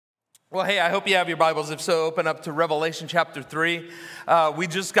Well, hey, I hope you have your Bibles. If so, open up to Revelation chapter 3. We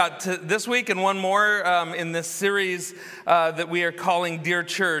just got to this week and one more in this series that we are calling Dear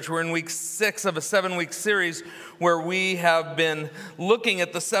Church. We're in week 6 of a 7-week series where we have been looking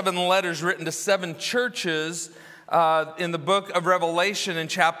at the 7 letters written to 7 churches in the book of Revelation in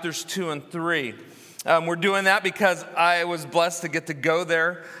chapters 2 and 3. We're doing that because I was blessed to get to go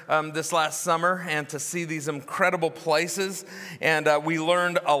there this last summer and to see these incredible places, and we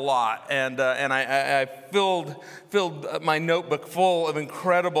learned a lot. And I filled my notebook full of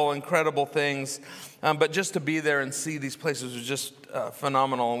incredible things. But just to be there and see these places was just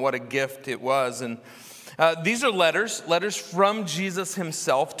phenomenal, and what a gift it was. And these are letters from Jesus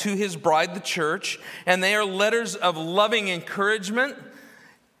himself to his bride, the church, and they are letters of loving encouragement.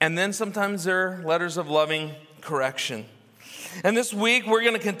 And then sometimes they're letters of loving correction. And this week, we're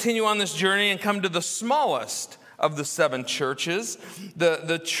going to continue on this journey and come to the smallest of the 7 churches.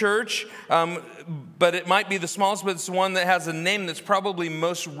 The church, but it might be the smallest, but it's one that has a name that's probably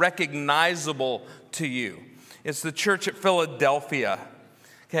most recognizable to you. It's the church at Philadelphia.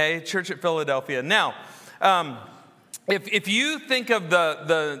 Okay, church at Philadelphia. Now, if you think of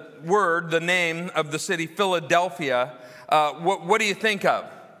the name of the city, Philadelphia, what do you think of?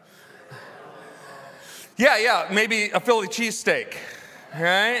 Yeah, maybe a Philly cheesesteak,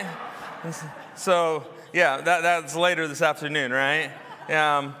 right? So, yeah, that's later this afternoon, right?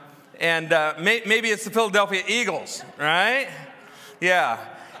 Maybe it's the Philadelphia Eagles, right? Yeah.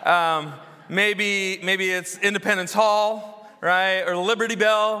 Maybe it's Independence Hall, right? Or Liberty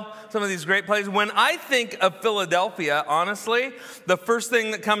Bell, some of these great places. When I think of Philadelphia, honestly, the first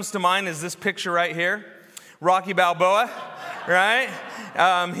thing that comes to mind is this picture right here. Rocky Balboa, right?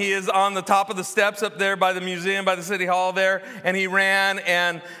 He is on the top of the steps up there by the museum, by the city hall there, and he ran,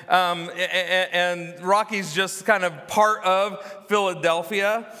 and Rocky's just kind of part of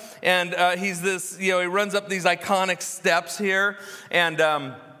Philadelphia, and he's this, he runs up these iconic steps here, and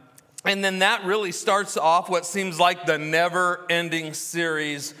then that really starts off what seems like the never-ending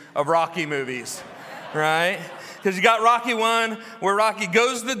series of Rocky movies, right? Because you got Rocky 1, where Rocky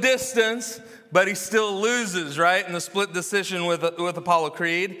goes the distance, but he still loses, right, in the split decision with Apollo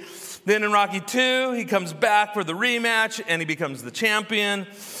Creed. Then in Rocky 2, he comes back for the rematch, and he becomes the champion.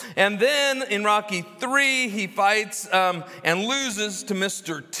 And then in Rocky 3, he fights and loses to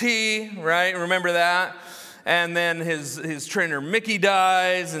Mr. T, right? Remember that? And then his trainer Mickey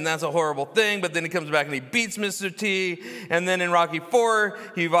dies, and that's a horrible thing. But then he comes back and he beats Mr. T. And then in Rocky 4,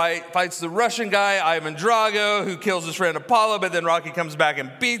 he fights the Russian guy, Ivan Drago, who kills his friend Apollo. But then Rocky comes back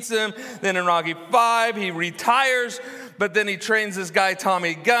and beats him. Then in Rocky 5, he retires. But then he trains this guy,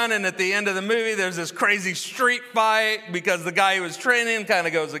 Tommy Gunn. And at the end of the movie, there's this crazy street fight because the guy he was training kind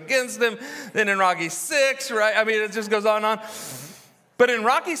of goes against him. Then in Rocky 6, right? I mean, it just goes on and on. But in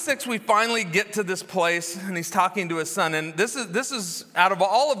Rocky 6, we finally get to this place, and he's talking to his son. And this is out of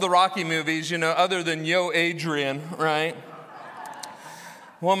all of the Rocky movies, other than Yo, Adrian, right?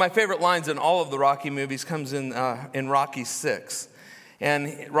 One of my favorite lines in all of the Rocky movies comes in Rocky 6.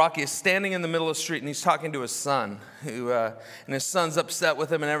 And Rocky is standing in the middle of the street, and he's talking to his son, and his son's upset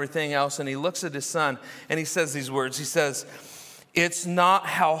with him and everything else. And he looks at his son, and he says these words. He says, "It's not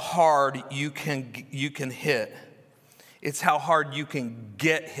how hard you can hit. It's how hard you can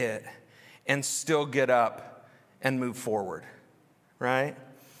get hit and still get up and move forward," right?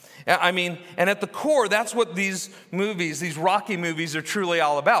 I mean, and at the core, that's what these movies, these Rocky movies are truly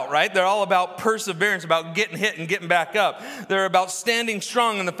all about, right? They're all about perseverance, about getting hit and getting back up. They're about standing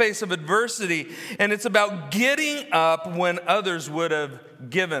strong in the face of adversity, and it's about getting up when others would have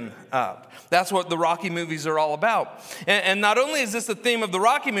given up. That's what the Rocky movies are all about. And not only is this the theme of the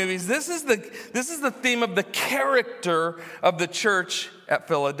Rocky movies, this is the theme of the character of the church at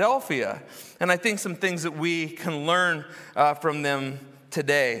Philadelphia. And I think some things that we can learn from them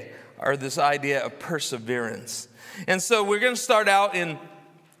today are this idea of perseverance. And so we're going to start out in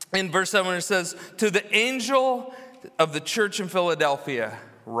verse 7 where it says, "To the angel of the church in Philadelphia,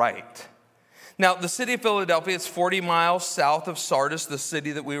 write." Now, the city of Philadelphia is 40 miles south of Sardis, the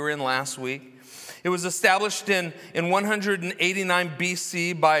city that we were in last week. It was established in 189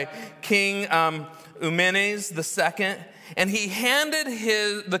 BC by King Eumenes II, and he handed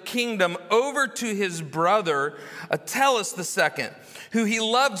the kingdom over to his brother, Attalus II, who he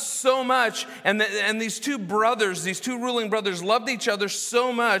loved so much. And these two ruling brothers loved each other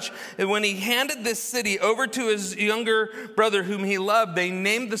so much that when he handed this city over to his younger brother whom he loved, they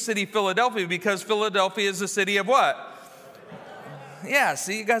named the city Philadelphia because Philadelphia is the city of what? Yeah,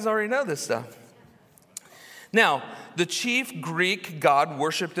 see, you guys already know this stuff. Now, the chief Greek god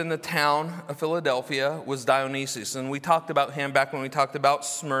worshipped in the town of Philadelphia was Dionysus, and we talked about him back when we talked about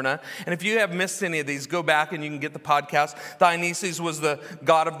Smyrna. And if you have missed any of these, go back and you can get the podcast. Dionysus was the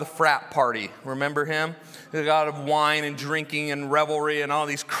god of the frat party. Remember him? The god of wine and drinking and revelry and all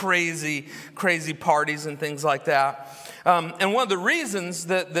these crazy, crazy parties and things like that. And one of the reasons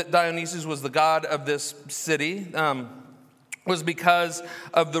that Dionysus was the god of this city was because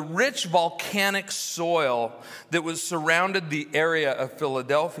of the rich volcanic soil that was surrounded the area of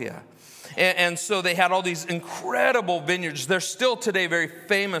Philadelphia. And so they had all these incredible vineyards. They're still today very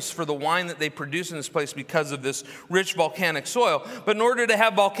famous for the wine that they produce in this place because of this rich volcanic soil. But in order to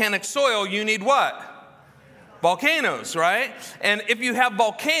have volcanic soil, you need what? Volcanoes, right? And if you have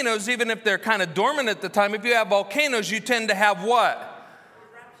volcanoes, even if they're kind of dormant at the time, if you have volcanoes, you tend to have what?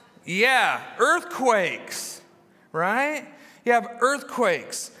 Yeah, earthquakes, right? You have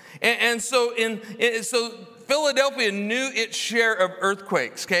earthquakes. And so Philadelphia knew its share of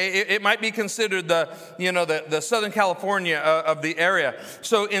earthquakes, okay? It might be considered the Southern California of the area.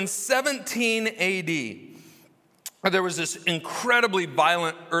 So in 17 AD, there was this incredibly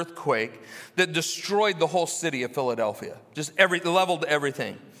violent earthquake that destroyed the whole city of Philadelphia. Just leveled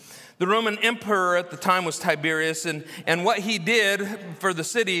everything. The Roman emperor at the time was Tiberius, and what he did for the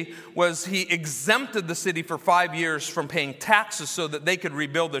city was he exempted the city for 5 years from paying taxes so that they could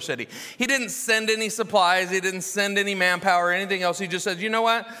rebuild their city. He didn't send any supplies, he didn't send any manpower or anything else. He just said, you know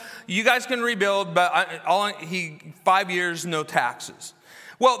what, you guys can rebuild, but 5 years, no taxes.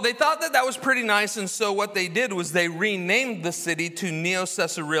 Well, they thought that was pretty nice, and so what they did was they renamed the city to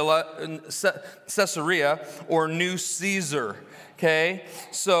Caesarea, or New Caesar. Okay,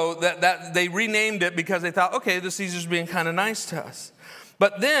 so that they renamed it because they thought, okay, the Caesar's being kind of nice to us.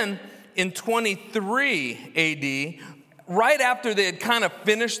 But then in 23 AD, right after they had kind of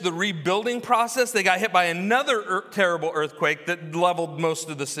finished the rebuilding process, they got hit by another terrible earthquake that leveled most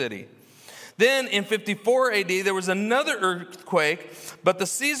of the city. Then in 54 AD, there was another earthquake, but the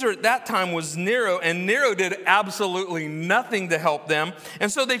Caesar at that time was Nero, and Nero did absolutely nothing to help them.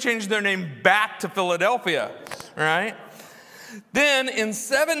 And so they changed their name back to Philadelphia, all right? Then in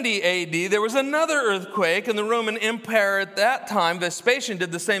 70 AD, there was another earthquake, and the Roman Empire at that time, Vespasian,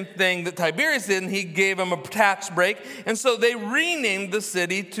 did the same thing that Tiberius did, and he gave him a tax break. And so they renamed the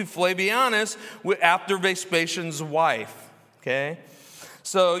city to Flavianus after Vespasian's wife, okay?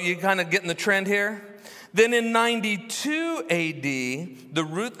 So you kind of getting the trend here? Then in 92 AD, the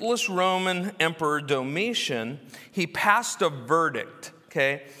ruthless Roman Emperor Domitian, he passed a verdict,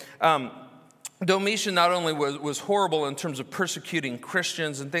 okay? Domitian not only was horrible in terms of persecuting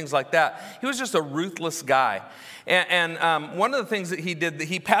Christians and things like that, he was just a ruthless guy. And one of the things that he did,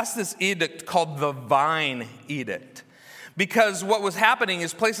 he passed this edict called the Vine Edict. Because what was happening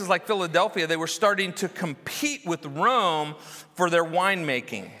is places like Philadelphia, they were starting to compete with Rome for their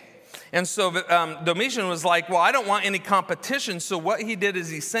winemaking. And so Domitian was like, well, I don't want any competition. So what he did is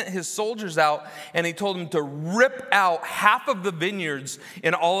he sent his soldiers out and he told them to rip out half of the vineyards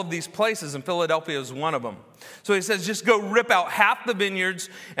in all of these places. And Philadelphia is one of them. So he says, just go rip out half the vineyards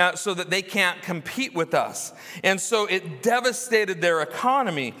so that they can't compete with us. And so it devastated their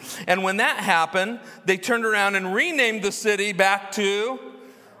economy. And when that happened, they turned around and renamed the city back to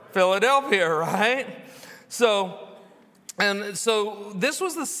Philadelphia, right? So this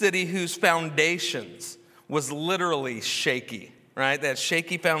was the city whose foundations was literally shaky, right? They had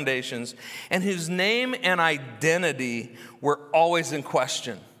shaky foundations, and whose name and identity were always in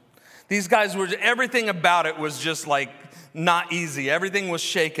question. These guys everything about it was just like not easy. Everything was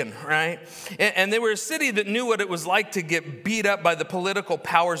shaken, right? And they were a city that knew what it was like to get beat up by the political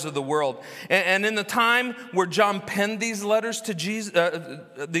powers of the world. And in the time where John penned these letters to Jesus,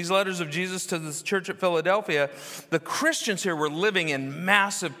 these letters of Jesus to the church at Philadelphia, the Christians here were living in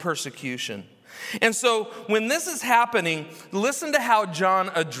massive persecution. And so when this is happening, listen to how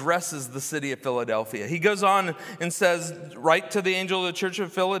John addresses the city of Philadelphia. He goes on and says, write to the angel of the church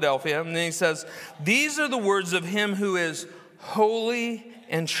of Philadelphia, and then he says, these are the words of him who is holy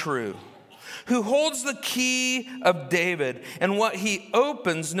and true, who holds the key of David, and what he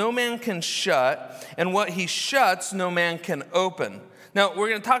opens no man can shut, and what he shuts no man can open. Now, we're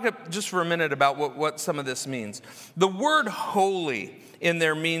going to talk just for a minute about what some of this means. The word holy in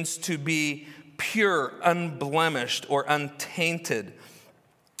there means to be pure, unblemished, or untainted,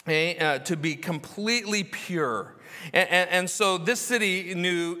 to be completely pure. And so this city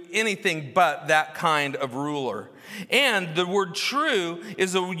knew anything but that kind of ruler. And the word true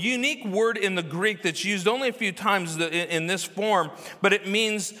is a unique word in the Greek that's used only a few times in this form, but it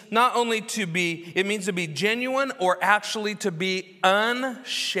means not only it means to be genuine or actually to be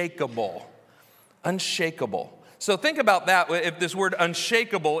unshakable. unshakable. So think about that. If this word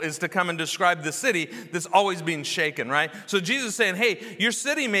unshakable is to come and describe the city that's always being shaken, right? So Jesus is saying, hey, your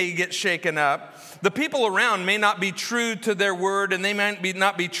city may get shaken up. The people around may not be true to their word, and they might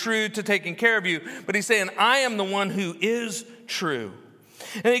not be true to taking care of you. But he's saying, I am the one who is true.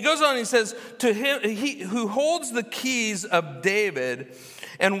 And he goes on and he says, to him he who holds the keys of David,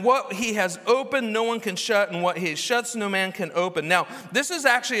 and what he has opened no one can shut, and what he shuts no man can open. Now, this is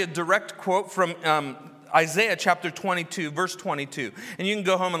actually a direct quote from Isaiah chapter 22, verse 22. And you can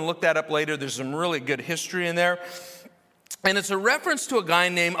go home and look that up later. There's some really good history in there. And it's a reference to a guy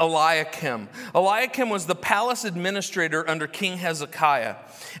named Eliakim. Eliakim was the palace administrator under King Hezekiah.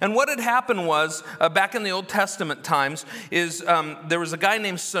 And what had happened was, back in the Old Testament times, is there was a guy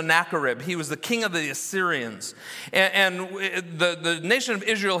named Sennacherib. He was the king of the Assyrians. And the nation of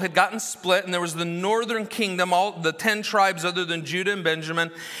Israel had gotten split, and there was the northern kingdom, all the 10 tribes other than Judah and Benjamin.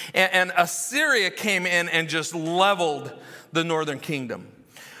 And Assyria came in and just leveled the northern kingdom.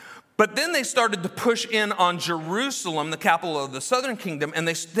 But then they started to push in on Jerusalem, the capital of the southern kingdom, and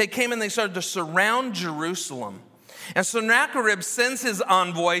they came and they started to surround Jerusalem. And Sennacherib sends his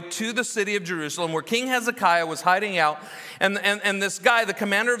envoy to the city of Jerusalem, where King Hezekiah was hiding out. And this guy, the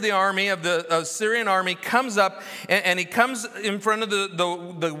commander of the army, of the Syrian army, comes up, and he comes in front of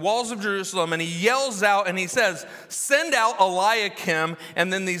the walls of Jerusalem, and he yells out, and he says, send out Eliakim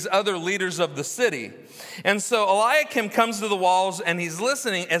and then these other leaders of the city. And so Eliakim comes to the walls, and he's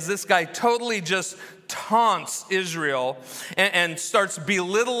listening as this guy totally just taunts Israel and starts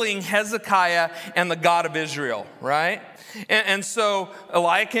belittling Hezekiah and the God of Israel, right? And so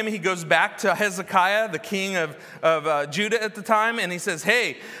Eliakim, he goes back to Hezekiah, the king of Judah at the time, and he says,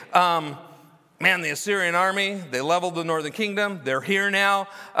 hey, man, the Assyrian army, they leveled the northern kingdom. They're here now.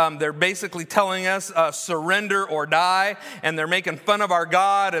 They're basically telling us surrender or die. And they're making fun of our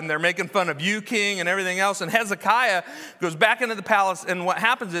God. And they're making fun of you, king, and everything else. And Hezekiah goes back into the palace. And what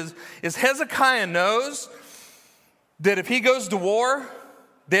happens is Hezekiah knows that if he goes to war,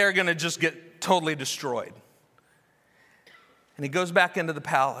 they're going to just get totally destroyed. And he goes back into the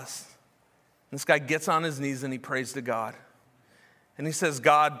palace. And this guy gets on his knees and he prays to God. And he says,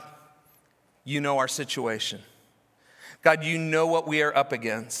 God, you know our situation. God, you know what we are up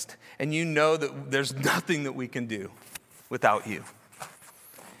against. And you know that there's nothing that we can do without you.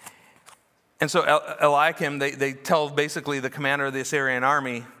 And so Eliakim, they tell basically the commander of the Assyrian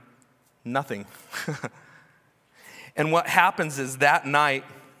army, nothing. And what happens is that night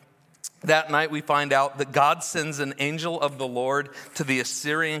we find out that God sends an angel of the Lord to the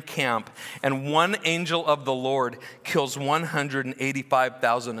Assyrian camp, and one angel of the Lord kills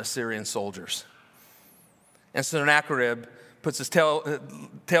 185,000 Assyrian soldiers. And Sennacherib puts his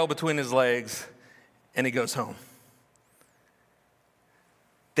tail between his legs, and he goes home.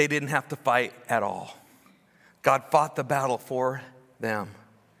 They didn't have to fight at all. God fought the battle for them.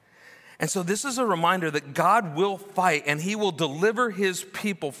 And so this is a reminder that God will fight, and he will deliver his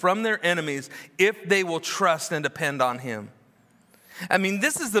people from their enemies if they will trust and depend on him. I mean,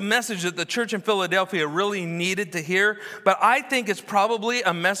 this is the message that the church in Philadelphia really needed to hear, but I think it's probably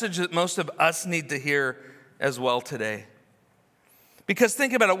a message that most of us need to hear as well today. Because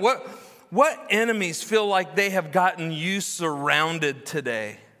think about it, what enemies feel like they have gotten you surrounded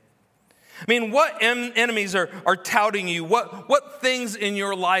today? I mean, what enemies are touting you? What things in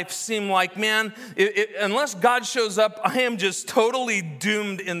your life seem like, man, unless God shows up, I am just totally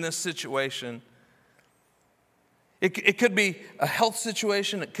doomed in this situation? It could be a health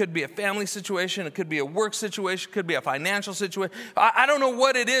situation. It could be a family situation. It could be a work situation. It could be a financial situation. I don't know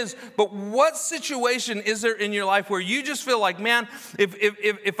what it is, but what situation is there in your life where you just feel like, man,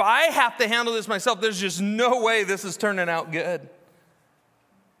 if I have to handle this myself, there's just no way this is turning out good?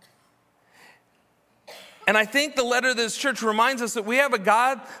 And I think the letter to this church reminds us that we have a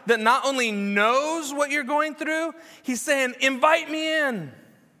God that not only knows what you're going through, he's saying, invite me in.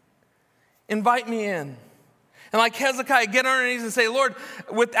 Invite me in. And like Hezekiah, get on our knees and say, Lord,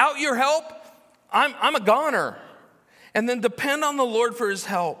 without your help, I'm a goner. And then depend on the Lord for his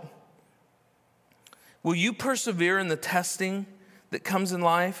help. Will you persevere in the testing that comes in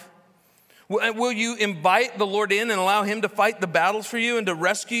life? Will you invite the Lord in and allow him to fight the battles for you and to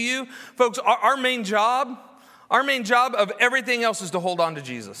rescue you? Folks, our main job of everything else is to hold on to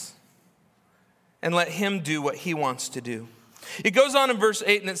Jesus and let him do what he wants to do. It goes on in verse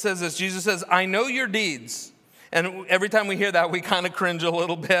 8 and it says this, Jesus says, I know your deeds. And every time we hear that, we kind of cringe a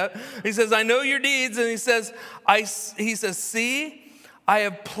little bit. He says, I know your deeds. And he says, see, I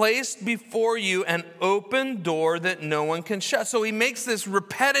have placed before you an open door that no one can shut. So he makes this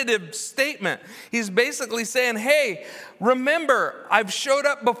repetitive statement. He's basically saying, hey, remember, I've showed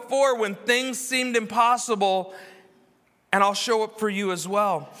up before when things seemed impossible, and I'll show up for you as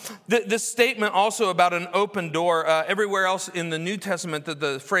well. This statement also about an open door, everywhere else in the New Testament that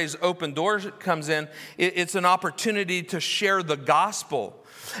the phrase open door comes in, it's an opportunity to share the gospel.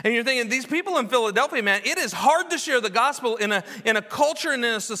 And you're thinking, these people in Philadelphia, man, it is hard to share the gospel in a culture and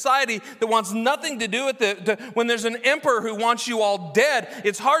in a society that wants nothing to do with it. When there's an emperor who wants you all dead,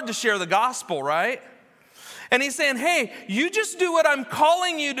 it's hard to share the gospel, right? And he's saying, hey, you just do what I'm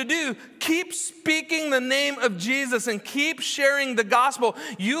calling you to do. Keep speaking the name of Jesus and keep sharing the gospel.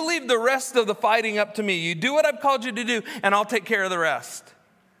 You leave the rest of the fighting up to me. You do what I've called you to do, and I'll take care of the rest.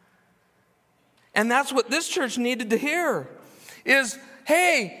 And that's what this church needed to hear is,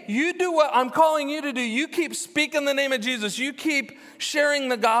 hey, you do what I'm calling you to do. You keep speaking the name of Jesus. You keep sharing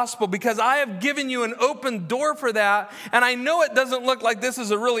the gospel because I have given you an open door for that. And I know it doesn't look like this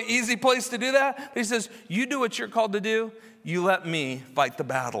is a really easy place to do that. But he says, you do what you're called to do. You let me fight the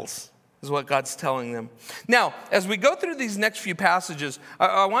battles, is what God's telling them. Now, as we go through these next few passages,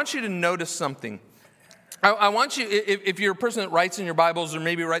 I want you to notice something. I want you, if you're a person that writes in your Bibles or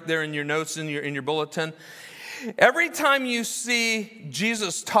maybe right there in your notes in your bulletin, every time you see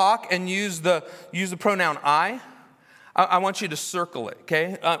Jesus talk and use the pronoun I want you to circle it,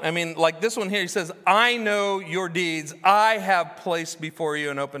 okay? I mean, like this one here, he says, I know your deeds. I have placed before you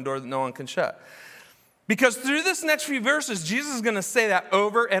an open door that no one can shut. Because through this next few verses, Jesus is going to say that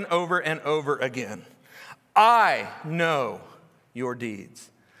over and over and over again. I know your deeds.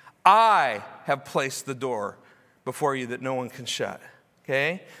 I have placed the door before you that no one can shut.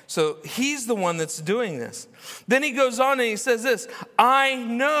 Okay? So he's the one that's doing this. Then he goes on and he says this, I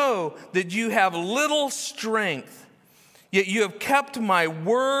know that you have little strength, yet you have kept my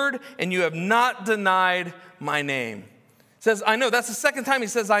word and you have not denied my name. He says, I know. That's the second time he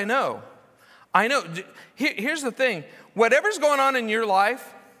says, I know. I know. Here's the thing. Whatever's going on in your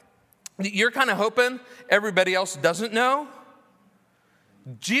life, you're kind of hoping everybody else doesn't know.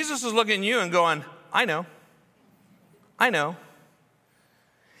 Jesus is looking at you and going, I know. I know.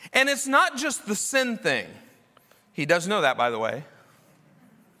 And it's not just the sin thing. He does know that, by the way.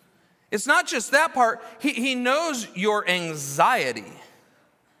 It's not just that part. He knows your anxiety.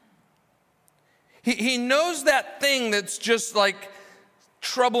 He knows that thing that's just like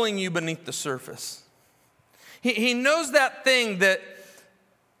troubling you beneath the surface. He knows that thing that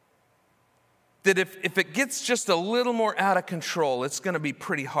if it gets just a little more out of control, it's going to be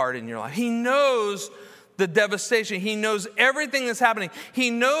pretty hard in your life. He knows the devastation. He knows everything that's happening.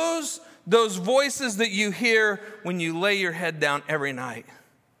 He knows those voices that you hear when you lay your head down every night.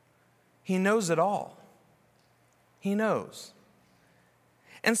 He knows it all. He knows.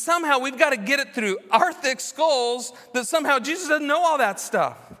 And somehow we've got to get it through our thick skulls that somehow Jesus doesn't know all that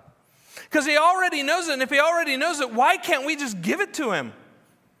stuff. Because he already knows it. And if he already knows it, why can't we just give it to him?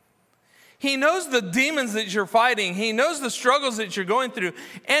 He knows the demons that you're fighting. He knows the struggles that you're going through.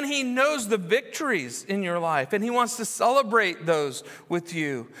 And he knows the victories in your life. And he wants to celebrate those with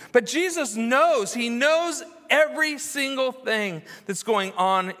you. But Jesus knows. He knows every single thing that's going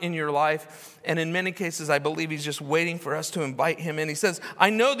on in your life. And in many cases, I believe he's just waiting for us to invite him in. He says, I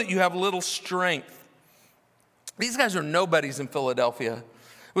know that you have little strength. These guys are nobodies in Philadelphia.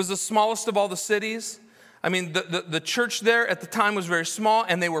 It was the smallest of all the cities. I mean, the church there at the time was very small,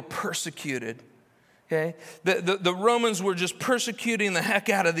 and they were persecuted, okay? The Romans were just persecuting the heck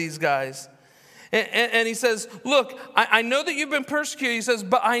out of these guys. And he says, look, I know that you've been persecuted. He says,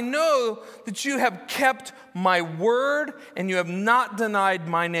 but I know that you have kept my word and you have not denied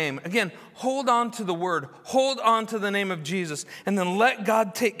my name. Again, hold on to the word. Hold on to the name of Jesus. And then let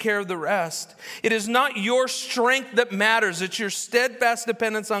God take care of the rest. It is not your strength that matters. It's your steadfast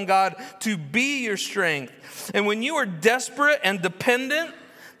dependence on God to be your strength. And when you are desperate and dependent,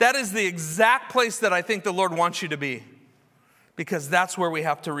 that is the exact place that I think the Lord wants you to be. Because that's where we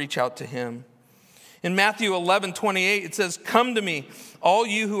have to reach out to him. In Matthew 11:28, it says, come to me, all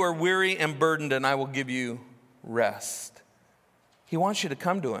you who are weary and burdened, and I will give you rest. He wants you to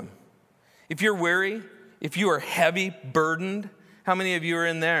come to him. If you're weary, if you are heavy, burdened, how many of you are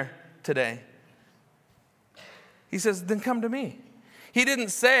in there today? He says, then come to me. He didn't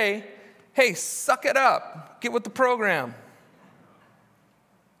say, hey, suck it up, get with the program.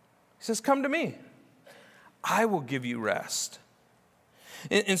 He says, come to me. I will give you rest.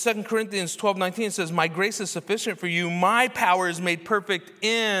 In 2 Corinthians 12:19, it says, my grace is sufficient for you. My power is made perfect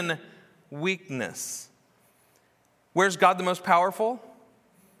in weakness. Where's God the most powerful?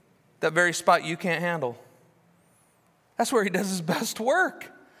 That very spot you can't handle. That's where he does his best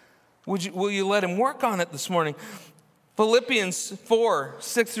work. Will you let him work on it this morning? Philippians 4,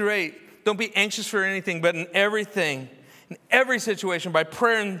 6 through 8. Don't be anxious for anything, but in everything, in every situation, by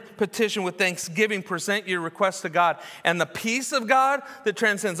prayer and petition with thanksgiving, present your requests to God. And the peace of God that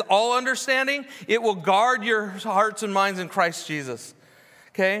transcends all understanding, it will guard your hearts and minds in Christ Jesus.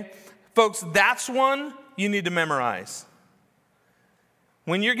 Okay? Folks, that's one you need to memorize.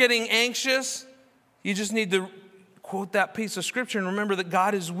 When you're getting anxious, you just need to quote that piece of scripture and remember that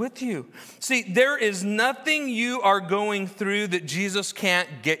God is with you. See, there is nothing you are going through that Jesus can't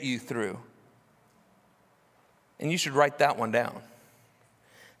get you through. And you should write that one down.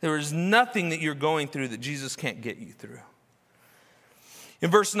 There is nothing that you're going through that Jesus can't get you through.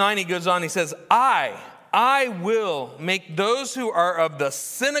 In verse 9, he goes on, he says, I will make those who are of the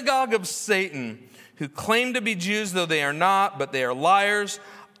synagogue of Satan, who claim to be Jews, though they are not, but they are liars,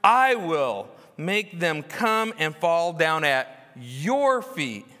 I will make them come and fall down at your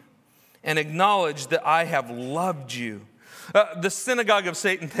feet and acknowledge that I have loved you. The synagogue of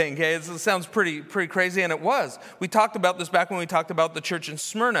Satan thing, okay, it sounds pretty crazy, and it was. We talked about this back when we talked about the church in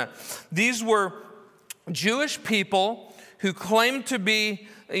Smyrna. These were Jewish people who claimed to be,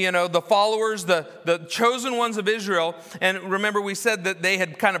 the followers, the chosen ones of Israel. And remember, we said that they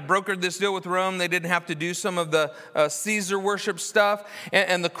had kind of brokered this deal with Rome. They didn't have to do some of the Caesar worship stuff.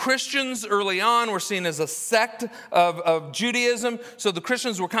 And the Christians early on were seen as a sect of Judaism. So the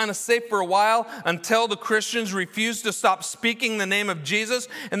Christians were kind of safe for a while until the Christians refused to stop speaking the name of Jesus.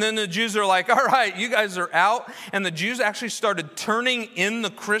 And then the Jews are like, all right, you guys are out. And the Jews actually started turning in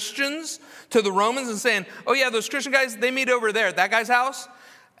the Christians to the Romans and saying, oh yeah, those Christian guys, they meet over there at that guy's house.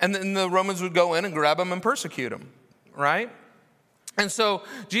 And then the Romans would go in and grab them and persecute them, right? And so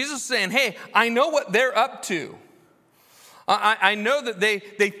Jesus is saying, hey, I know what they're up to. I know that they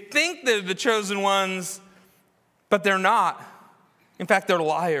think they're the chosen ones, but they're not. In fact, they're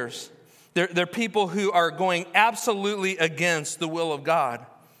liars. They're people who are going absolutely against the will of God.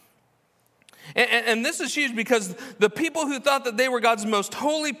 And this is huge because the people who thought that they were God's most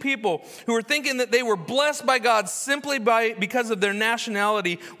holy people, who were thinking that they were blessed by God simply because of their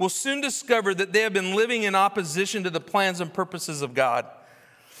nationality, will soon discover that they have been living in opposition to the plans and purposes of God.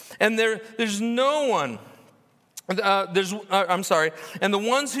 And there's no one, and the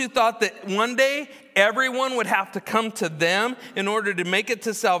ones who thought that one day everyone would have to come to them in order to make it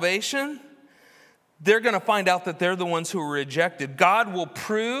to salvation, they're going to find out that they're the ones who were rejected. God will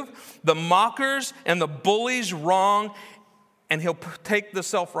prove the mockers and the bullies wrong, and he'll take the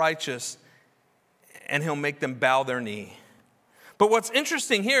self-righteous and he'll make them bow their knee. But what's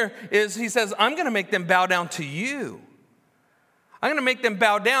interesting here is he says, I'm going to make them bow down to you. I'm going to make them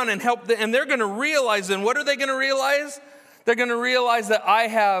bow down and help them, and they're going to realize, and what are they going to realize? They're going to realize that I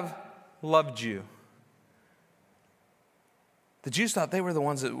have loved you. The Jews thought they were the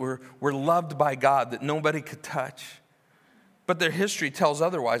ones that were loved by God, that nobody could touch. But their history tells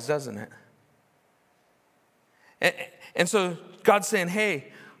otherwise, doesn't it? And so God's saying,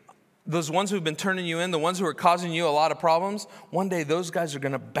 hey, those ones who've been turning you in, the ones who are causing you a lot of problems, one day those guys are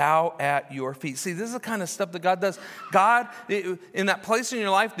going to bow at your feet. See, this is the kind of stuff that God does. God, in that place in your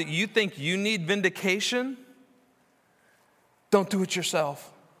life that you think you need vindication, don't do it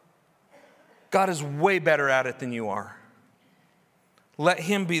yourself. God is way better at it than you are. Let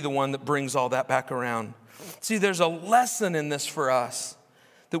him be the one that brings all that back around. See, there's a lesson in this for us,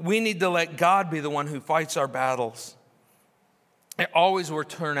 that we need to let God be the one who fights our battles. It always will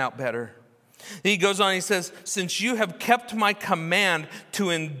turn out better. He goes on, he says, since you have kept my command to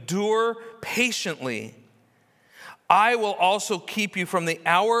endure patiently, I will also keep you from the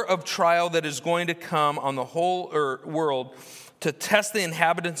hour of trial that is going to come on the whole world to test the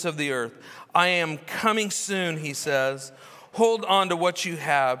inhabitants of the earth. I am coming soon, he says. Hold on to what you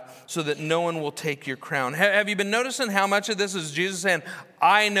have so that no one will take your crown. Have you been noticing how much of this is Jesus saying,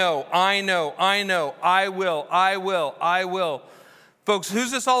 I know, I will. Folks,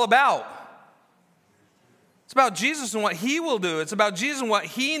 who's this all about? It's about Jesus and what he will do. It's about Jesus and what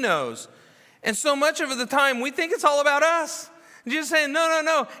he knows. And so much of the time, we think it's all about us. And Jesus is saying,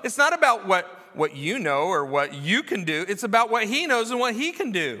 no. It's not about what you know or what you can do. It's about what he knows and what he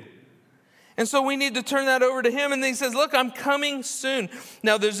can do. And so we need to turn that over to him. And then he says, look, I'm coming soon.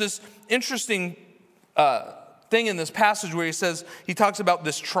 Now, there's this interesting thing in this passage where he talks about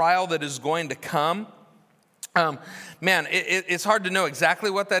this trial that is going to come. It's hard to know exactly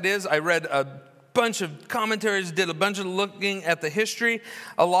what that is. I read bunch of commentaries, did a bunch of looking at the history.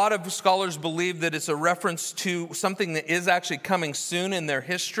 A lot of scholars believe that it's a reference to something that is actually coming soon in their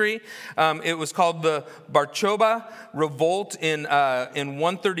history. It was called the Bar Kokhba Revolt in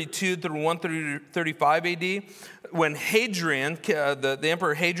 132 through 135 AD, when Hadrian, the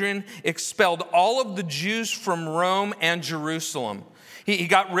Emperor Hadrian, expelled all of the Jews from Rome and Jerusalem. He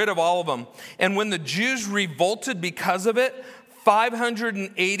got rid of all of them. And when the Jews revolted because of it,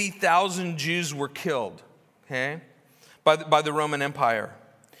 580,000 Jews were killed, okay, by the Roman Empire.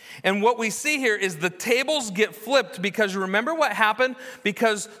 And what we see here is the tables get flipped, because remember what happened?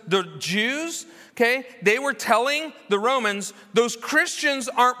 Because the Jews, okay, they were telling the Romans, those Christians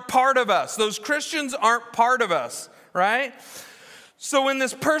aren't part of us. Those Christians aren't part of us, right? So when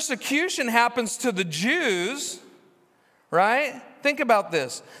this persecution happens to the Jews, right? Think about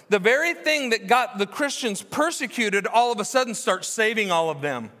this. The very thing that got the Christians persecuted all of a sudden starts saving all of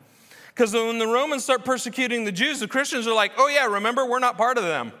them. Because when the Romans start persecuting the Jews, the Christians are like, oh yeah, remember, we're not part of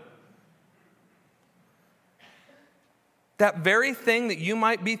them. That very thing that you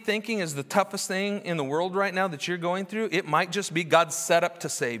might be thinking is the toughest thing in the world right now that you're going through, it might just be God's set up to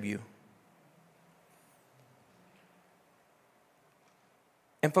save you.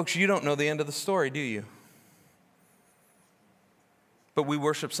 And folks, you don't know the end of the story, do you? But we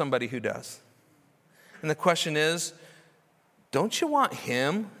worship somebody who does. And the question is, don't you want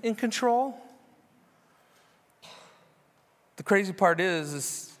him in control? The crazy part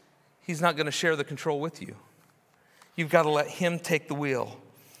is he's not going to share the control with you. You've got to let him take the wheel.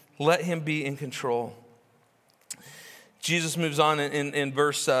 Let him be in control. Jesus moves on in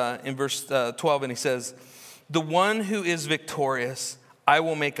verse 12, and he says, the one who is victorious, I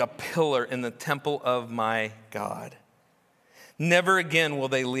will make a pillar in the temple of my God. Never again will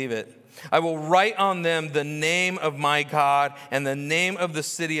they leave it. I will write on them the name of my God and the name of the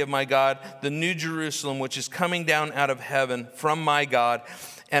city of my God, the New Jerusalem, which is coming down out of heaven from my God.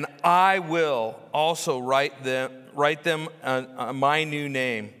 And I will also write them my new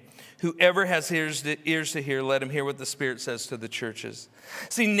name. Whoever has ears to hear, let him hear what the Spirit says to the churches.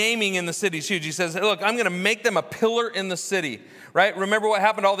 See, naming in the city is huge. He says, hey, look, I'm going to make them a pillar in the city, right? Remember what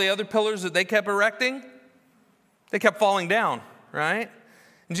happened to all the other pillars that they kept erecting? They kept falling down, right?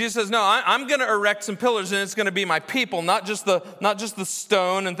 And Jesus says, no, I'm going to erect some pillars, and it's going to be my people, not just the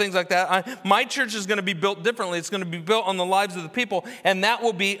stone and things like that. My church is going to be built differently. It's going to be built on the lives of the people, and that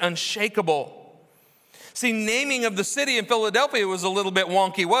will be unshakable. See, naming of the city in Philadelphia was a little bit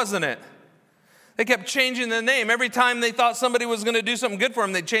wonky, wasn't it? They kept changing the name. Every time they thought somebody was going to do something good for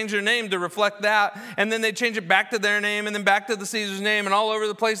them, they'd change their name to reflect that. And then they'd change it back to their name and then back to the Caesar's name and all over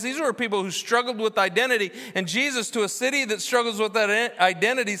the place. These were people who struggled with identity. And Jesus, to a city that struggles with that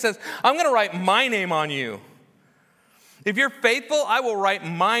identity, says, I'm going to write my name on you. If you're faithful, I will write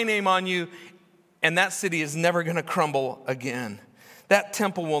my name on you. And that city is never going to crumble again. That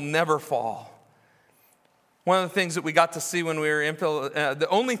temple will never fall. One of the things that we got to see when we were in Philadelphia, the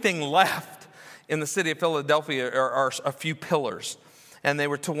only thing left in the city of Philadelphia are a few pillars. And they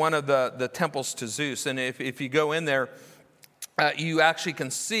were to one of the temples to Zeus. And if you go in there, you actually can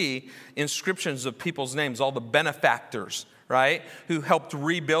see inscriptions of people's names, all the benefactors, right, who helped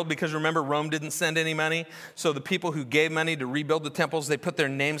rebuild. Because remember, Rome didn't send any money. So the people who gave money to rebuild the temples, they put their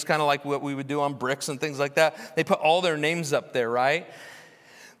names kind of like what we would do on bricks and things like that. They put all their names up there, right?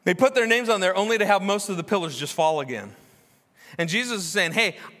 They put their names on there only to have most of the pillars just fall again. And Jesus is saying,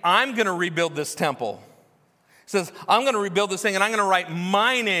 hey, I'm going to rebuild this temple. He says, I'm going to rebuild this thing, and I'm going to write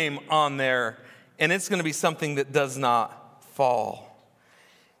my name on there, and it's going to be something that does not fall.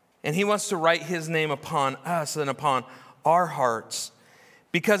 And he wants to write his name upon us and upon our hearts,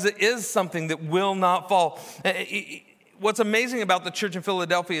 because it is something that will not fall. What's amazing about the church in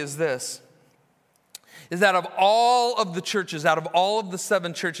Philadelphia is this, is that of all of the churches, out of all of the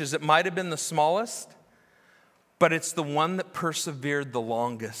 7 churches, it might have been the smallest, but it's the one that persevered the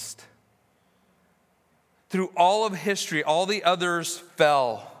longest. Through all of history, all the others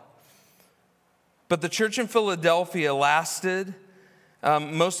fell. But the church in Philadelphia lasted,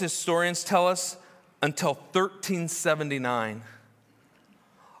 most historians tell us, until 1379.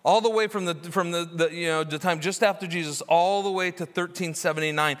 All the way from the time just after Jesus, all the way to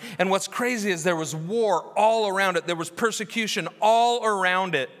 1379. And what's crazy is there was war all around it. There was persecution all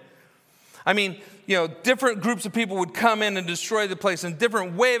around it. I mean, different groups of people would come in and destroy the place, and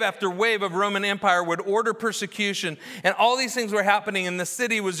different wave after wave of Roman Empire would order persecution, and all these things were happening, and the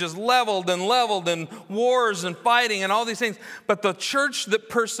city was just leveled, and wars and fighting and all these things. But the church that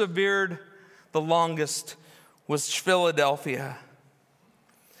persevered the longest was Philadelphia.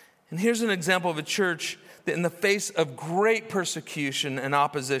 And here's an example of a church that in the face of great persecution and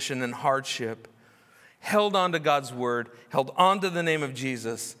opposition and hardship held on to God's word, held on to the name of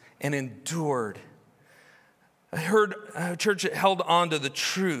Jesus, and endured. I heard a church that held on to the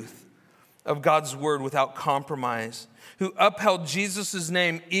truth of God's word without compromise, who upheld Jesus'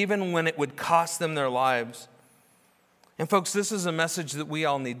 name even when it would cost them their lives. And folks, this is a message that we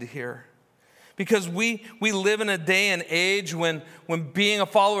all need to hear. Because we live in a day and age when being a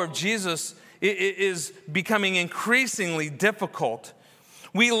follower of Jesus is becoming increasingly difficult.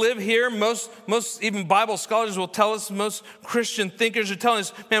 We live here, most even Bible scholars will tell us, most Christian thinkers are telling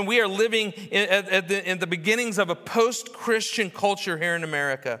us, man, we are living in the beginnings of a post-Christian culture here in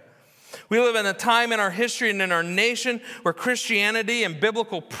America. We live in a time in our history and in our nation where Christianity and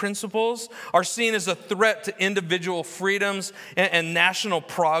biblical principles are seen as a threat to individual freedoms and national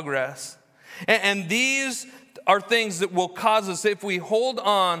progress. And these are things that will cause us, if we hold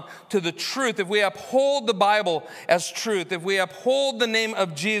on to the truth, if we uphold the Bible as truth, if we uphold the name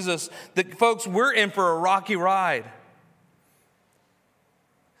of Jesus, that folks, we're in for a rocky ride.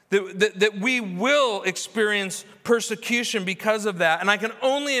 That we will experience persecution because of that. And I can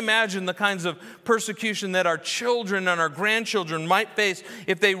only imagine the kinds of persecution that our children and our grandchildren might face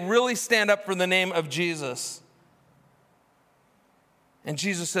if they really stand up for the name of Jesus. And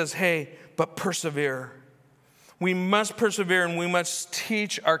Jesus says, hey, but persevere. We must persevere, and we must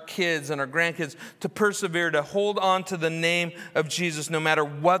teach our kids and our grandkids to persevere, to hold on to the name of Jesus no matter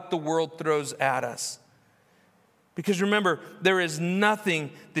what the world throws at us. Because remember, there is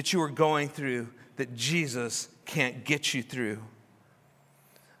nothing that you are going through that Jesus can't get you through.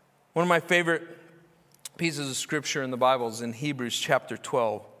 One of my favorite pieces of scripture in the Bible is in Hebrews chapter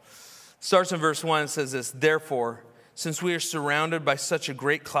 12. It starts in verse 1 and says this, therefore, since we are surrounded by such a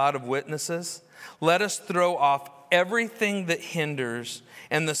great cloud of witnesses, let us throw off everything that hinders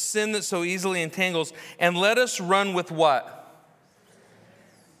and the sin that so easily entangles, and let us run with what?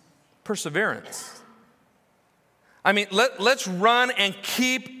 Perseverance. I mean, let's run and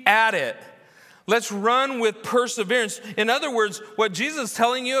keep at it. Let's run with perseverance. In other words, what Jesus is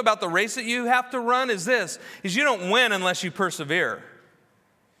telling you about the race that you have to run is this, is you don't win unless you persevere.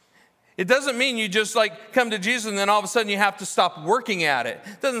 It doesn't mean you just like come to Jesus and then all of a sudden you have to stop working at it.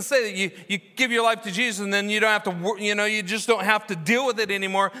 It doesn't say that you give your life to Jesus and then you don't have to, you just don't have to deal with it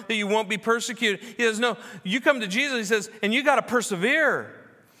anymore, that you won't be persecuted. He says, no, you come to Jesus, he says, and you got to persevere.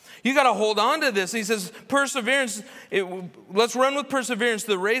 You got to hold on to this. He says, perseverance, let's run with perseverance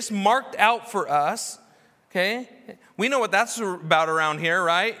the race marked out for us. Okay? We know what that's about around here,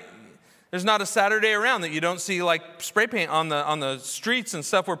 right? There's not a Saturday around that you don't see like spray paint on the streets and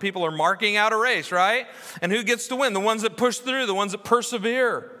stuff where people are marking out a race, right? And who gets to win? The ones that push through, the ones that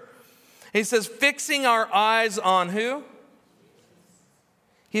persevere. He says, fixing our eyes on who?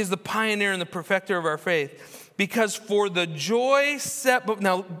 He is the pioneer and the perfecter of our faith. Because for the joy set...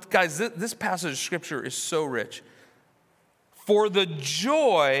 Now, guys, this passage of Scripture is so rich. For the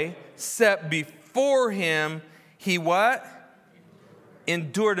joy set before him, he what?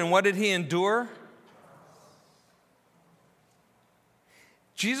 Endured. And what did he endure?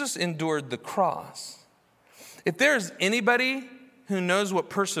 Jesus endured the cross. If there's anybody who knows what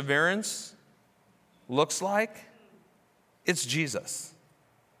perseverance looks like, it's Jesus.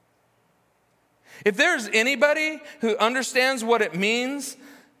 If there's anybody who understands what it means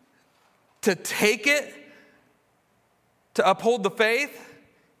to take it, to uphold the faith,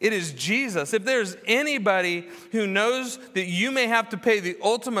 it is Jesus. If there's anybody who knows that you may have to pay the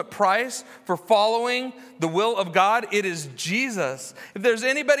ultimate price for following the will of God, it is Jesus. If there's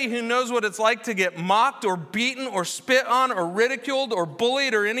anybody who knows what it's like to get mocked or beaten or spit on or ridiculed or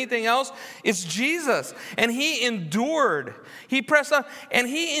bullied or anything else, it's Jesus. And he endured. He pressed on and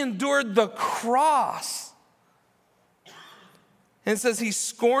he endured the cross. And it says he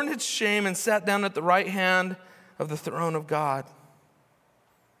scorned its shame and sat down at the right hand of the throne of God.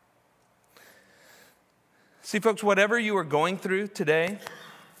 See, folks, whatever you are going through today,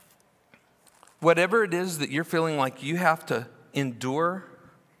 whatever it is that you're feeling like you have to endure,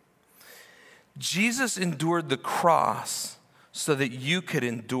 Jesus endured the cross so that you could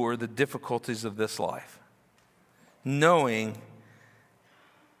endure the difficulties of this life, knowing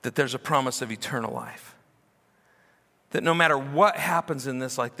that there's a promise of eternal life. That no matter what happens in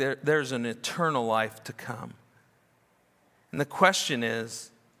this life, there's an eternal life to come. And the question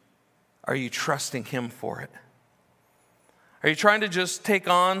is, are you trusting him for it? Are you trying to just take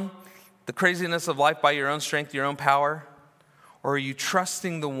on the craziness of life by your own strength, your own power? Or are you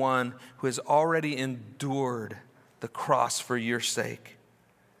trusting the one who has already endured the cross for your sake?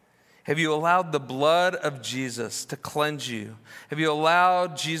 Have you allowed the blood of Jesus to cleanse you? Have you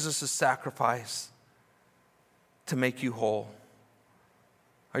allowed Jesus' sacrifice to make you whole?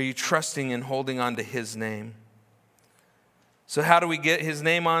 Are you trusting and holding on to his name? So how do we get his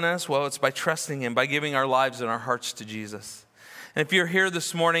name on us? Well, it's by trusting him, by giving our lives and our hearts to Jesus. And if you're here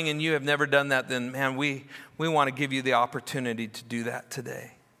this morning and you have never done that, then man, we want to give you the opportunity to do that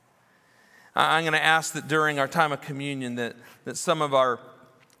today. I'm going to ask that during our time of communion that some of our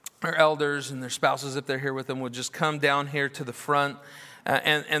elders and their spouses, if they're here with them, would just come down here to the front.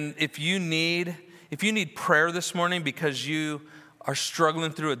 And if you need prayer this morning because you are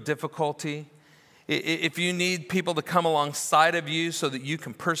struggling through a difficulty, if you need people to come alongside of you so that you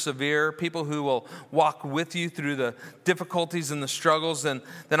can persevere, people who will walk with you through the difficulties and the struggles, then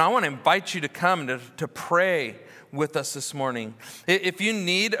I want to invite you to come to pray with us this morning. If you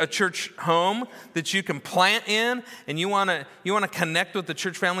need a church home that you can plant in and you want to connect with the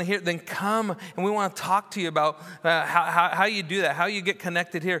church family here, then come and we want to talk to you about how you do that, how you get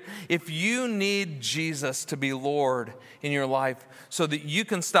connected here. If you need Jesus to be Lord in your life so that you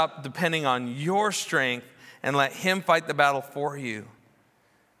can stop depending on your strength and let him fight the battle for you,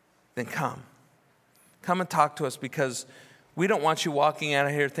 then come. Come and talk to us, because we don't want you walking out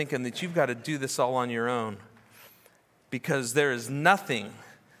of here thinking that you've got to do this all on your own. Because there is nothing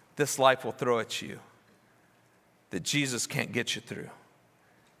this life will throw at you that Jesus can't get you through.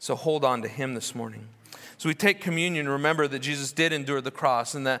 So hold on to him this morning. So we take communion, remember that Jesus did endure the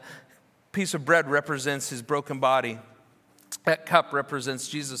cross, and that piece of bread represents his broken body. That cup represents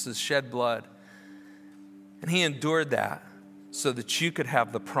Jesus' shed blood. And he endured that so that you could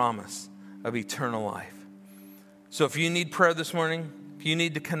have the promise of eternal life. So if you need prayer this morning, if you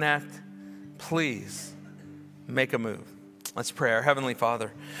need to connect, please make a move. Let's pray. Our Heavenly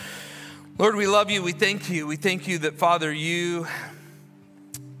Father, Lord, we love you. We thank you. We thank you that, Father, you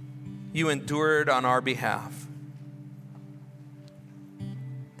endured on our behalf.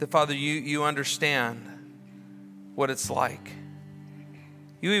 That, Father, you understand what it's like.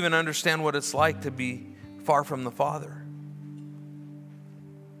 You even understand what it's like to be far from the Father.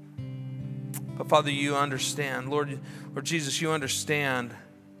 But, Father, you understand. Lord Jesus, you understand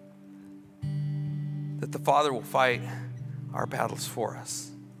that the Father will fight our battles for us.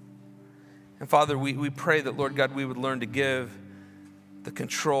 And Father, we pray that, Lord God, we would learn to give the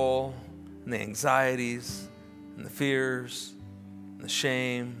control and the anxieties and the fears and the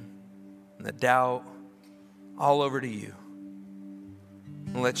shame and the doubt all over to you.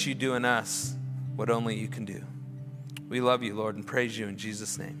 And let you do in us what only you can do. We love you, Lord, and praise you in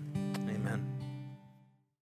Jesus' name.